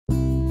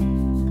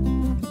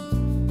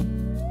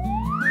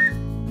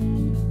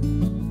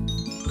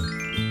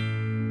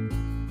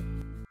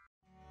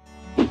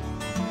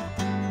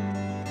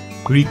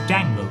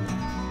Rectangle.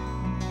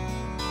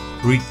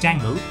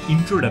 Rectangle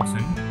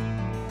introduction.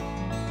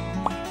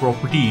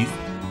 Properties,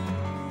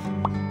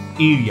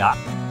 area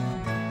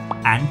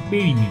and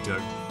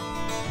perimeter.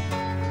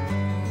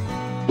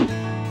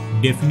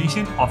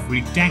 Definition of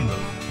rectangle.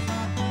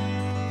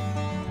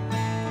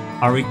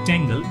 A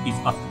rectangle is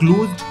a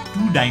closed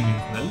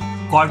two-dimensional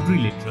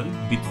quadrilateral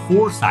with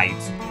 4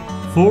 sides,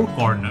 4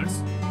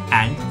 corners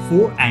and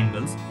 4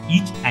 angles.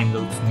 Each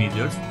angle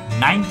measures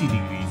 90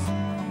 degrees.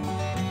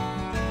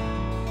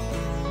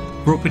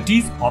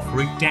 Properties of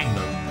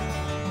rectangle.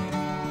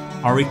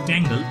 A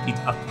rectangle is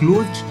a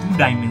closed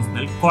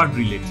two-dimensional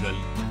quadrilateral.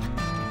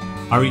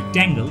 A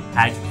rectangle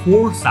has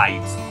 4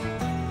 sides.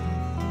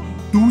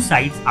 2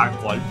 sides are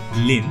called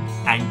length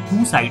and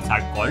 2 sides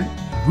are called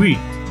width.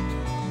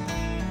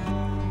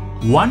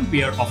 One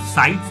pair of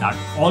sides are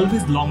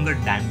always longer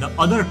than the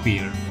other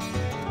pair.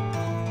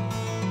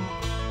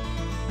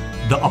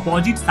 The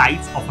opposite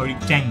sides of a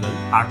rectangle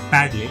are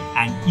parallel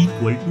and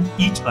equal to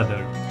each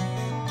other.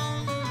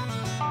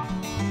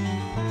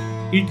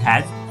 It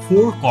has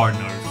 4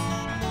 corners.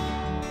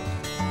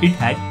 It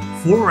has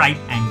 4 right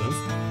angles.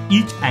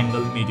 Each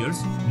angle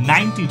measures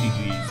 90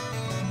 degrees.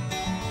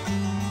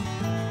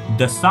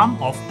 The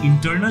sum of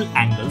internal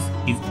angles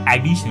is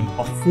addition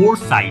of 4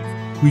 sides,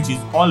 which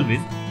is always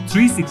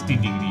 360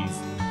 degrees.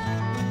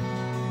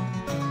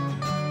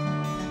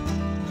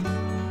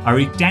 A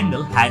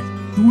rectangle has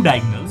 2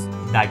 diagonals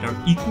that are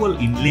equal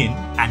in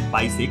length and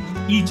bisect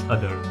each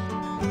other.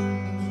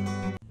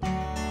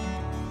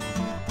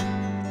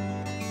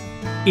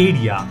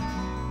 Area.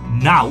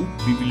 Now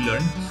we will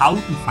learn how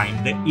to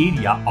find the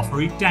area of a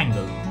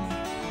rectangle.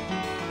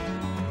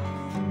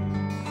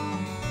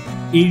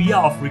 Area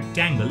of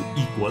rectangle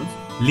equals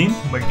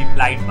length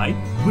multiplied by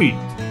width.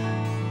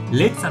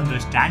 Let's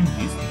understand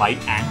this by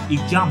an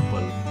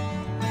example.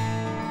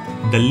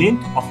 The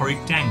length of a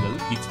rectangle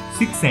is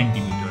 6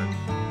 cm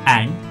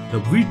and the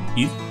width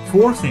is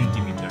 4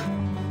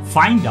 cm.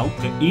 Find out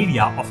the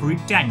area of a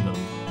rectangle.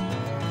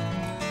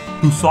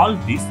 To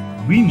solve this,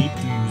 we need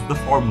to use the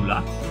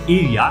formula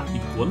area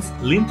equals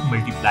length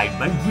multiplied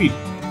by width.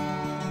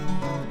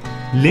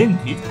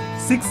 Length is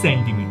 6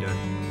 cm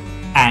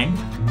and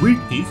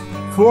width is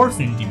 4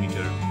 cm.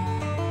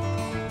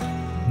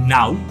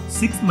 Now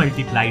 6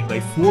 multiplied by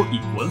 4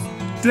 equals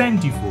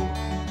 24.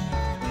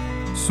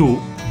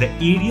 So the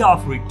area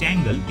of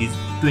rectangle is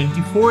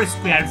 24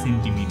 square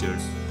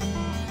centimeters.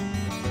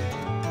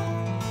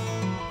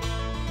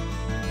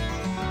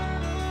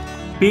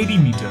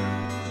 Perimeter.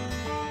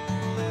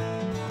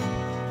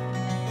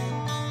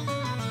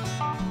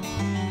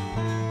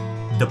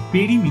 The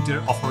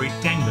perimeter of a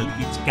rectangle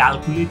is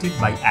calculated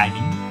by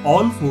adding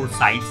all 4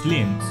 sides'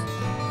 lengths.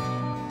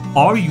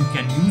 Or you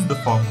can use the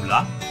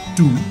formula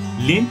 2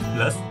 length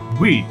plus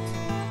width.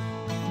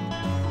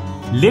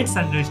 Let's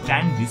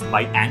understand this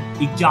by an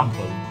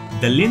example.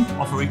 The length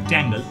of a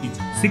rectangle is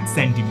 6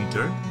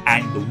 cm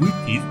and the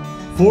width is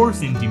 4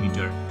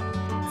 cm.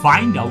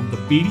 Find out the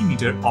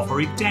perimeter of a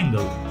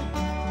rectangle.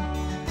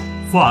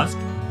 First,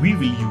 we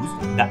will use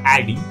the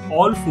adding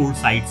all 4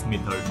 sides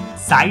method.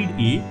 Side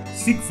A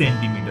 6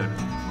 cm,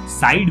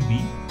 side B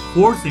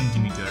 4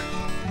 cm,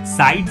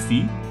 side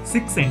C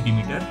 6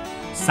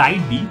 cm,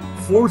 side D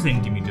 4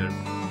 cm.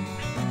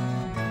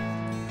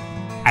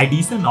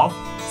 Addition of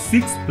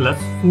 6 plus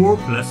 4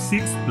 plus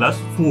 6 plus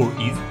 4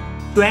 is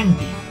 20.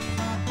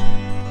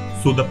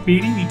 So the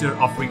perimeter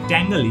of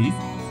rectangle is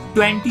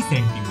 20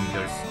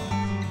 centimeters.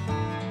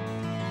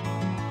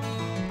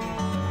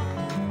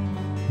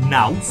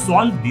 Now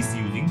solve this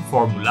using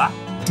formula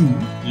 2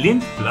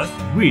 length plus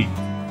width.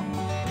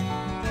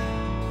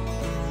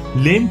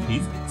 Length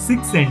is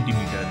 6 cm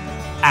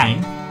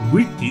and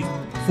width is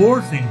 4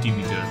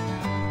 cm.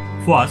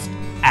 First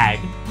add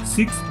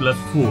 6 plus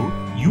 4,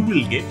 you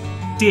will get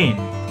 10.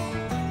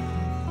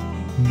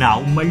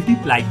 Now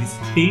multiply this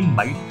 10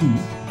 by 2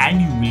 and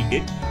you will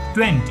get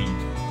 20.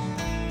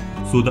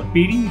 So the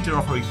perimeter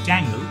of a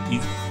rectangle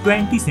is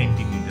 20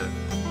 cm.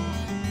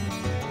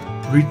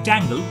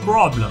 Rectangle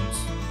problems.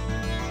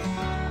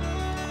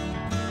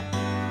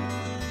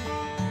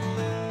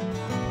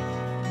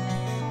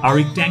 A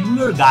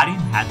rectangular garden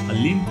has a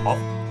length of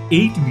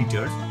 8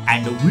 meters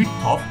and a width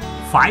of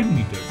 5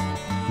 meters.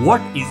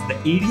 What is the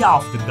area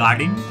of the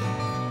garden?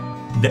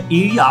 The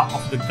area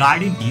of the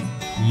garden is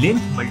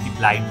length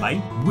multiplied by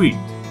width.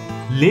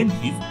 Length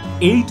is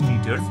 8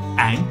 meters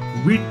and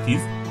width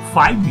is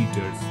 5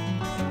 meters.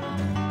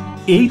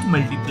 8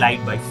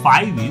 multiplied by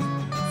 5 is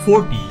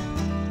 40.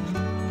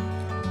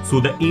 So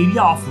the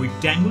area of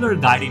rectangular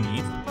garden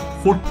is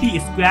 40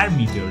 square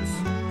meters.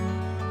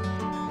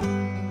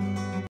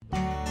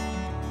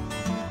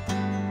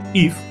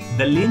 If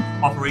the length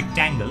of a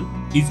rectangle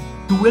is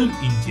 12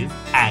 inches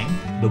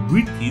and the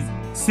width is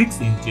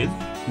 6 inches,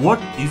 what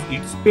is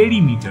its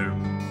perimeter?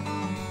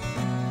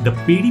 The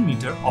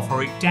perimeter of a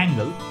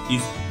rectangle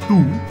is 2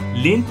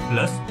 length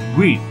plus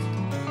width.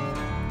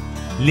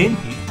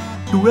 Length is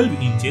 12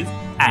 inches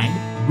and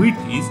width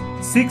is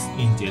 6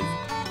 inches.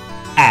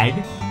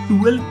 Add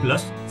 12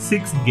 plus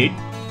 6 get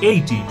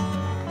 18.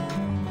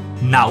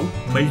 Now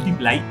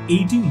multiply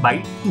 18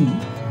 by 2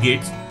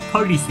 gets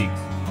 36.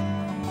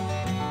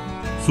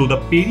 So the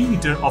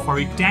perimeter of a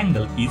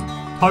rectangle is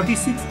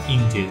 36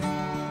 inches.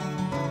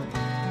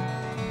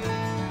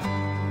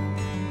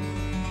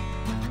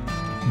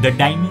 The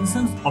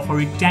dimensions of a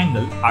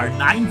rectangle are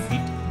 9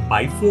 feet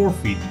by 4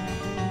 feet.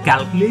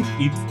 Calculate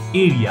its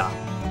area.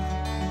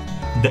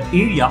 The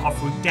area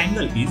of a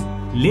rectangle is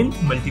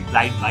length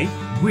multiplied by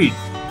width.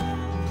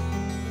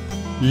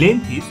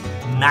 Length is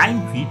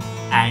 9 feet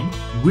and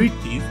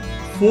width is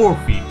 4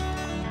 feet.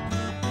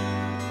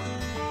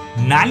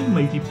 9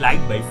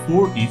 multiplied by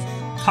 4 is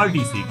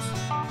 36.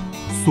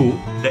 So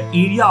the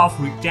area of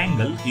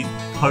rectangle is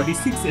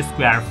 36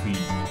 square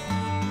feet.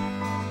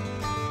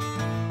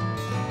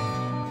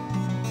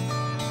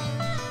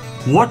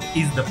 What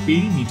is the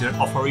perimeter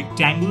of a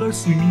rectangular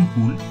swimming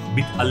pool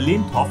with a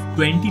length of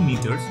 20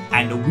 meters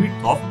and a width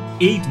of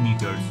 8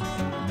 meters?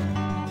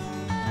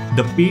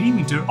 The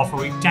perimeter of a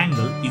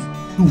rectangle is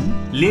 2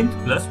 length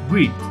plus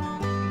width.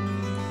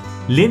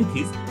 Length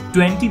is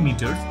 20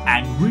 meters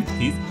and width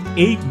is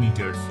 8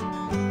 meters.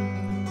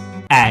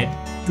 Add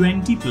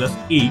 20 plus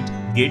 8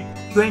 get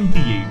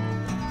 28.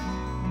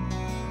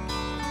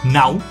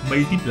 Now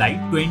multiply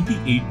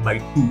 28 by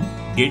 2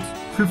 gets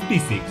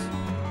 56.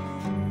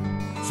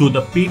 So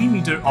the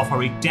perimeter of a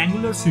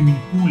rectangular swimming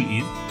pool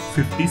is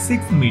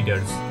 56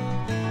 meters.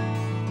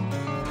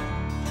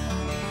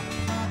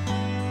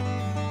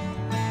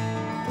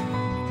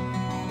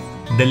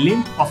 The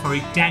length of a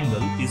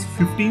rectangle is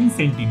 15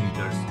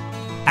 centimeters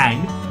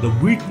and the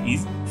width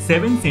is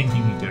 7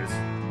 centimeters.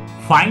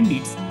 Find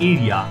its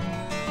area.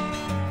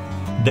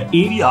 The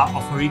area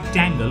of a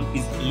rectangle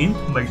is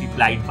length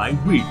multiplied by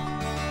width.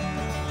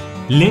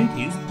 Length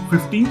is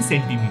 15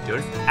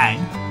 centimeters and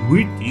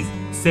width is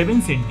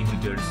 7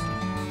 centimeters.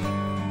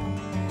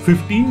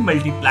 15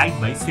 multiplied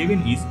by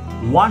 7 is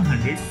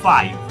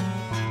 105.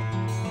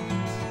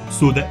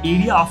 So the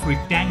area of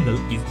rectangle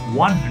is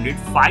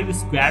 105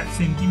 square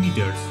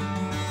centimeters.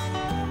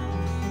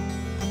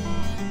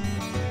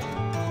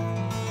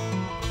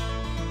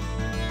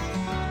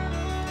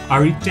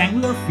 A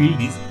rectangular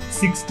field is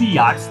 60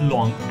 yards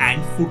long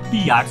and 40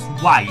 yards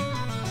wide.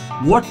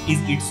 What is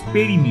its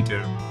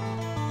perimeter?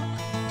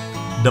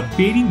 The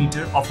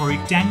perimeter of a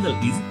rectangle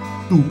is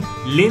 2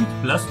 length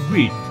plus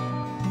width.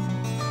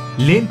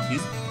 Length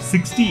is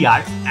 60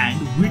 yards and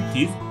width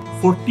is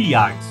 40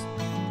 yards.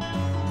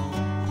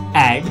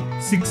 Add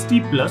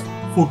 60 plus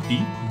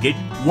 40 get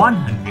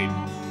 100.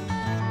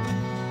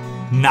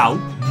 Now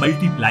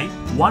multiply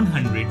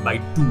 100 by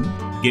 2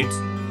 gets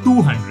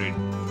 200.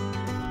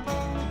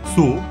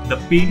 So the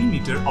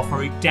perimeter of a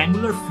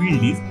rectangular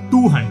field is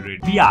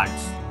 200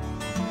 yards.